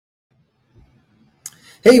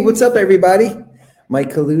Hey, what's up, everybody?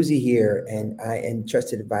 Mike Coluzzi here, and I am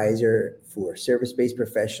trusted advisor for service-based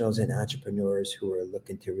professionals and entrepreneurs who are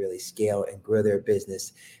looking to really scale and grow their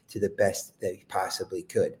business to the best they possibly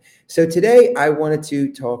could. So today, I wanted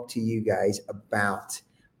to talk to you guys about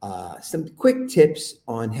some quick tips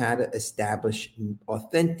on how to establish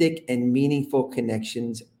authentic and meaningful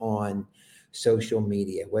connections on social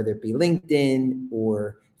media, whether it be LinkedIn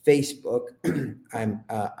or Facebook.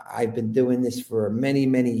 I've been doing this for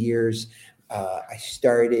many years. I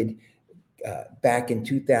started back in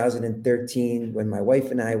 2013 when my wife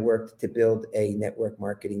and I worked to build a network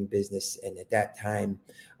marketing business, and at that time,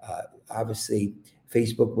 obviously,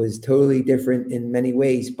 Facebook was totally different in many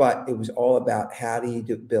ways, but it was all about how do you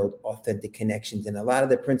build authentic connections. And a lot of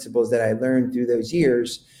the principles that I learned through those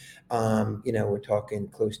years, we're talking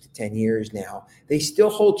close to 10 years now, they still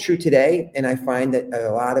hold true today. And I find that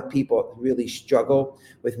a lot of people really struggle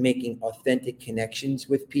with making authentic connections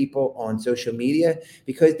with people on social media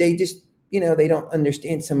because they just, they don't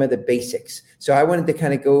understand some of the basics. So I wanted to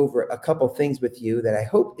kind of go over a couple things with you that I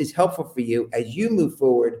hope is helpful for you as you move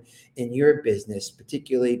forward in your business,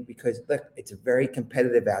 particularly because, look, it's very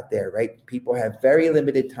competitive out there, right? People have very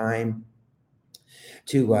limited time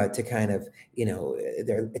to kind of,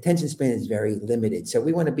 their attention span is very limited. So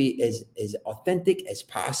we want to be as authentic as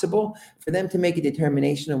possible for them to make a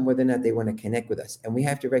determination on whether or not they want to connect with us. And we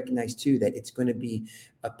have to recognize too that it's going to be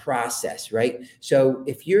a process, right? So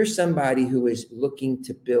if you're somebody who is looking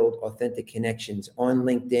to build authentic connections on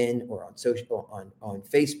LinkedIn or on social, on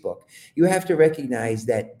Facebook, you have to recognize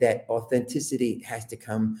that authenticity has to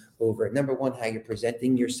come over, number one, how you're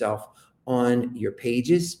presenting yourself on your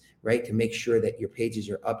pages, right? To make sure that your pages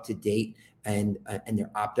are up to date and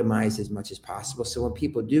they're optimized as much as possible. So when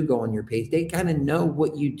people do go on your page, they kind of know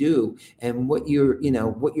what you do and what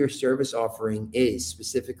your service offering is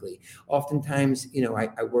specifically. Oftentimes,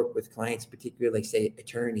 I work with clients, particularly, like, say,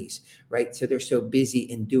 attorneys, right? So they're so busy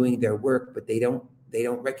in doing their work, but they don't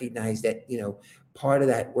recognize that, part of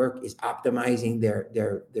that work is optimizing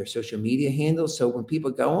their social media handles. So when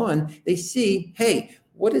people go on, they see, hey,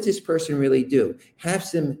 what does this person really do? Have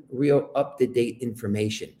some real up-to-date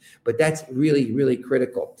information, but that's really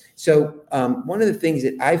critical. So one of the things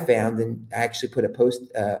that I found, and I actually put a post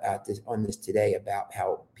out on this today about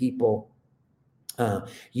how people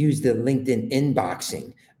use the LinkedIn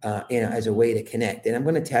inboxing as a way to connect. And I'm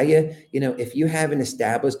going to tell you, if you haven't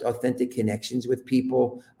established authentic connections with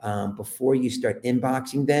people before you start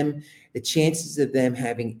inboxing them, the chances of them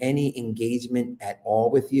having any engagement at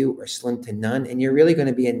all with you are slim to none, and you're really going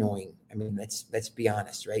to be annoying. I mean, let's be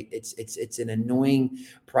honest, right? It's an annoying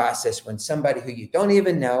process when somebody who you don't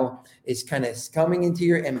even know is kind of coming into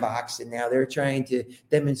your inbox, and now they're trying to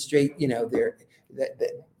demonstrate,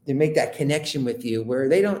 they make that connection with you where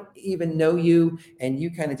they don't even know you, and you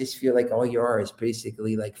kind of just feel like all you are is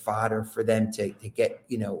basically like fodder for them to get,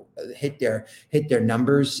 hit their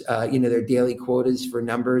numbers, their daily quotas for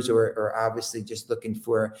numbers, or obviously just looking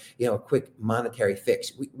for, a quick monetary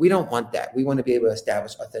fix. We don't want that. We want to be able to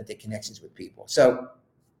establish authentic connections with people. So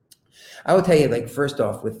I will tell you, like, first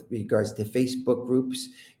off, with regards to Facebook groups,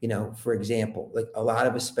 for example, like, a lot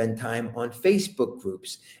of us spend time on Facebook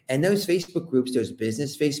groups, and those Facebook groups, those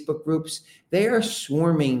business Facebook groups, they are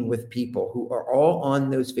swarming with people who are all on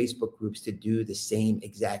those Facebook groups to do the same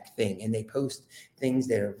exact thing. And they post things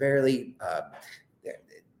that are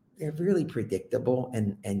they're really predictable,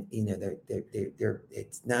 and they're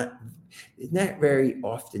it's not very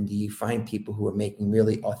often do you find people who are making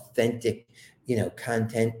really authentic,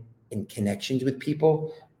 content and connections with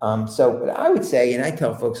people. So what I would say, and I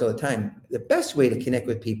tell folks all the time, the best way to connect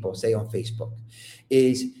with people, say on Facebook,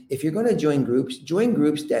 is if you're going to join groups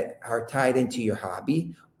that are tied into your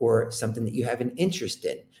hobby or something that you have an interest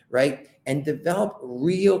in, right? And develop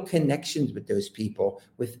real connections with those people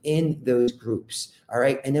within those groups. All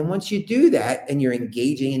right. And then once you do that and you're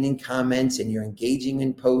engaging in comments and you're engaging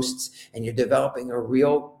in posts and you're developing a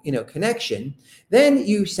real, connection, then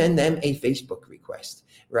you send them a Facebook request,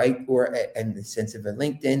 right? Or in the sense of a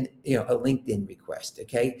LinkedIn request.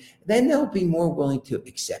 Okay. Then they'll be more willing to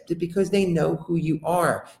accept it because they know who you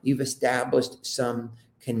are. You've established some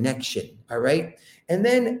connection. All right. And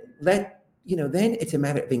then then it's a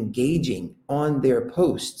matter of engaging on their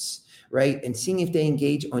posts, right? And seeing if they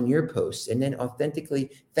engage on your posts, and then authentically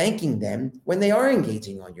thanking them when they are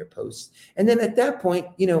engaging on your posts. And then at that point,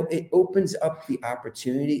 it opens up the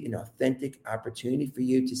opportunity, an authentic opportunity for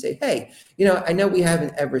you to say, hey, I know we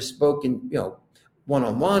haven't ever spoken,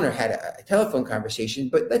 one-on-one or had a telephone conversation,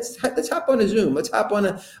 but let's hop on a Zoom. Let's hop on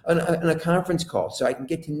a conference call so I can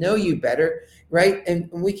get to know you better, right? And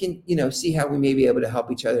we can, see how we may be able to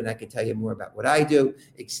help each other, and I can tell you more about what I do,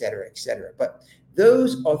 et cetera, et cetera. But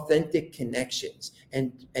those authentic connections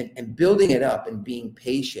and building it up and being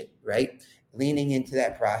patient, right? Leaning into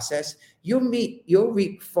that process, you'll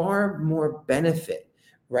reap far more benefit,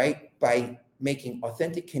 right? By making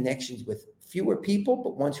authentic connections with fewer people,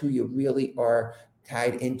 but ones who you really are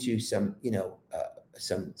tied into some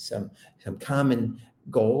common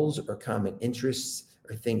goals or common interests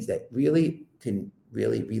or things that really can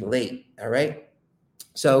really relate. All right.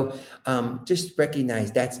 So just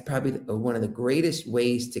recognize that's probably one of the greatest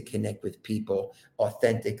ways to connect with people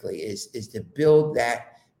authentically is to build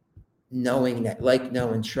that knowing, that like,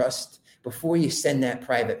 know, and trust before you send that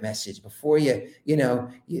private message, before you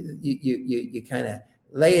kind of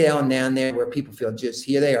lay it on down there where people feel just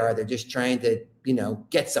here they are. They're just trying to,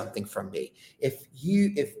 get something from me. If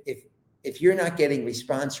you're not getting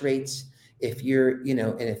response rates, if you're,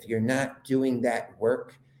 and if you're not doing that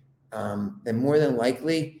work, then more than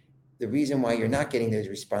likely the reason why you're not getting those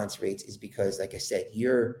response rates is because, like I said,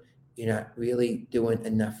 you're not really doing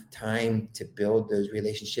enough time to build those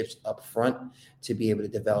relationships up front to be able to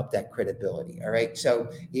develop that credibility. All right. So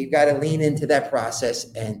you've got to lean into that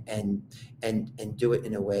process and do it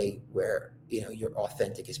in a way where, you're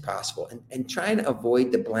authentic as possible and trying to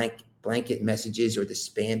avoid the blanket messages or the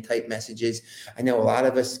spam type messages. I know a lot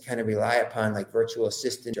of us kind of rely upon like virtual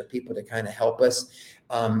assistants or people to kind of help us.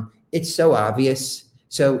 It's so obvious.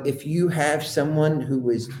 So if you have someone who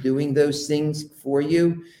is doing those things for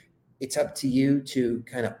you, it's up to you to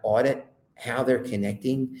kind of audit how they're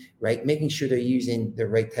connecting, right? Making sure they're using the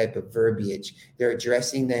right type of verbiage. They're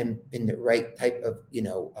addressing them in the right type of,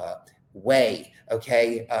 way.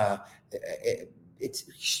 Okay. It's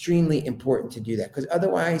extremely important to do that because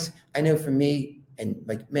otherwise, I know for me and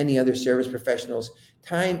like many other service professionals,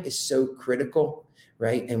 time is so critical,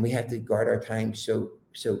 right? And we have to guard our time so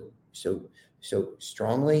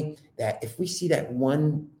strongly that if we see that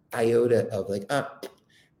one iota of like,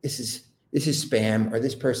 this is spam, or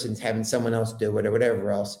this person's having someone else do it or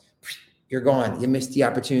whatever else, you're gone. You missed the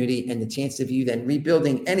opportunity, and the chance of you then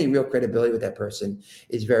rebuilding any real credibility with that person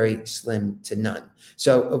is very slim to none.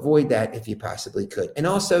 So avoid that if you possibly could. And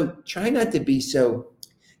also try not to be so,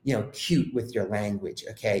 cute with your language,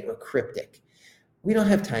 okay, or cryptic. We don't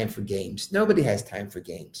have time for games. Nobody has time for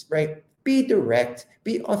games, right? Be direct,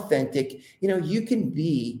 be authentic. You can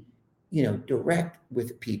be, direct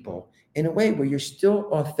with people in a way where you're still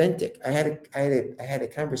authentic. I had a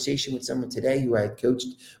conversation with someone today who I had coached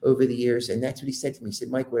over the years, and that's what he said to me. He said,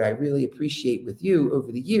 Mike, what I really appreciate with you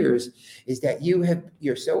over the years is that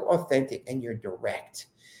you're so authentic and you're direct.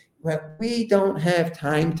 Well, we don't have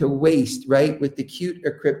time to waste, right, with the cute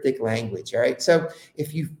or cryptic language. All right. So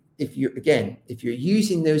if you're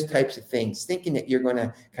using those types of things, thinking that you're going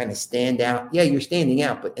to kind of stand out, yeah, you're standing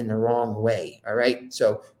out, but in the wrong way. All right.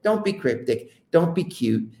 So don't be cryptic. Don't be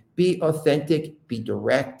cute. Be authentic. Be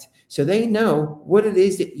direct. So they know what it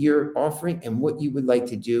is that you're offering and what you would like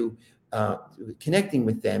to do, connecting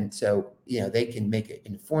with them. So, they can make an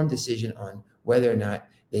informed decision on whether or not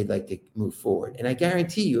they'd like to move forward. And I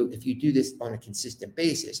guarantee you, if you do this on a consistent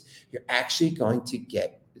basis, you're actually going to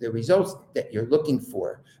get the results that you're looking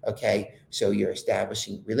for. Okay. So you're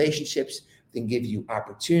establishing relationships, then give you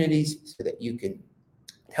opportunities so that you can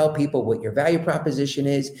tell people what your value proposition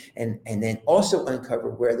is, and then also uncover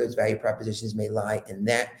where those value propositions may lie in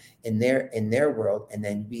their world. And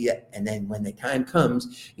then when the time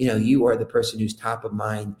comes, you are the person who's top of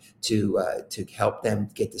mind to help them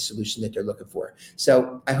get the solution that they're looking for.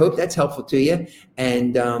 So I hope that's helpful to you.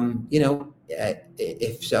 And,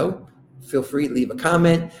 if so, feel free to leave a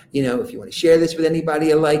comment. If you want to share this with anybody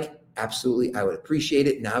you like, absolutely, I would appreciate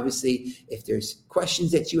it. And obviously, if there's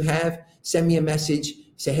questions that you have, send me a message.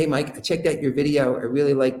 Say, hey, Mike, I checked out your video. I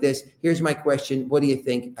really like this. Here's my question. What do you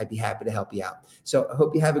think? I'd be happy to help you out. So I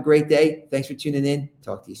hope you have a great day. Thanks for tuning in.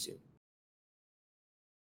 Talk to you soon.